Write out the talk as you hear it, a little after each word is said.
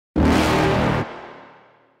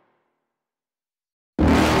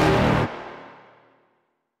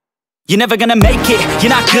You're never gonna make it,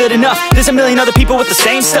 you're not good enough. There's a million other people with the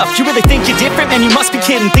same stuff. You really think you're different? Man, you must be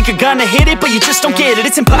kidding. Think you're gonna hit it, but you just don't get it.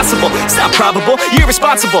 It's impossible, it's not probable, you're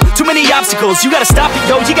irresponsible. Too many obstacles, you gotta stop it,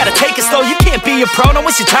 yo. You gotta take it slow, you can't be a pro. Don't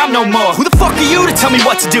waste your time no more. Who the fuck are you to tell me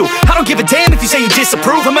what to do? I don't give a damn if you say you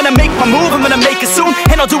disapprove. I'm gonna make my move, I'm gonna make it soon.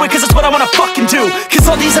 And I'll do it cause it's what I wanna fucking do. Cause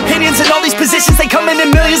all these opinions and all these positions, they come in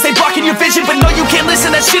millions, they blocking your vision. But no, you can't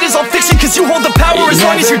listen, that shit is all fiction. Cause you hold the power as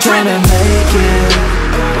long as you're driven.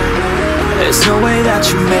 There's no way that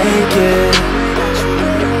you make it.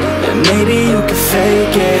 And maybe you can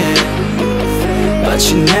fake it, but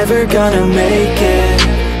you're never gonna make it.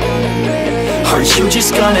 Aren't you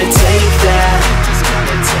just gonna take that?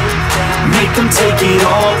 Make them take it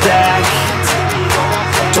all back.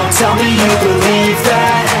 Don't tell me you believe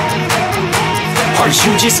that. Aren't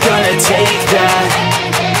you just gonna take that?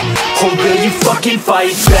 Or will you fucking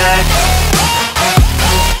fight back?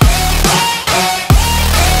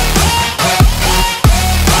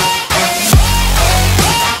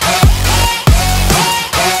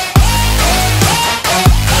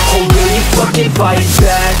 Fight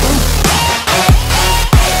back.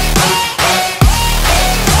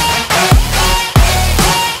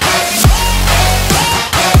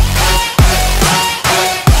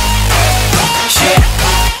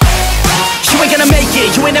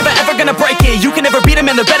 You ain't never ever gonna break it. You can never beat them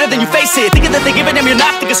and they're better than you face it. Thinking that they give a damn, you're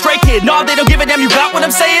not thinking straight, kid. No, they don't give a damn, you got what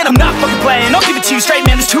I'm saying? I'm not fucking playing, I'll give it to you straight,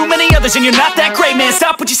 man. There's too many others and you're not that great, man.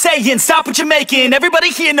 Stop what you're saying, stop what you're making. Everybody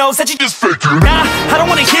here knows that you just faking. Nah, I don't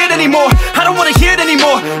wanna hear it anymore, I don't wanna hear it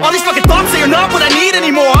anymore. All these fucking thoughts, they are not what I need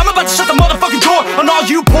anymore. I'm about to shut the motherfucking door on all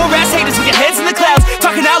you poor ass haters with your heads in the clouds,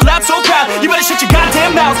 talking out loud so proud. You better shut your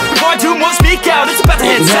goddamn mouth before I do more speak out. It's about to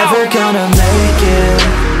head south. You're never gonna make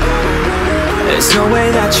it. There's no way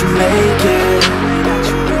that you make it.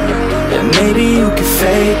 And maybe you can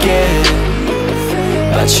fake it,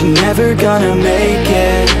 but you're never gonna make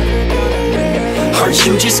it. Aren't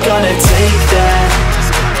you just gonna take that?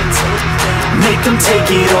 Make them take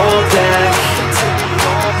it all back.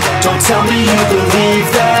 Don't tell me you believe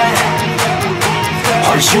that.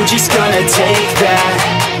 Aren't you just gonna take that?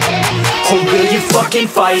 Or will you fucking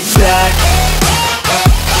fight back?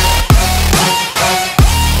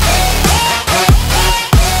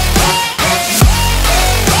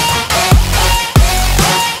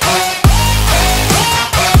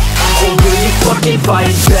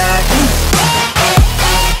 Fight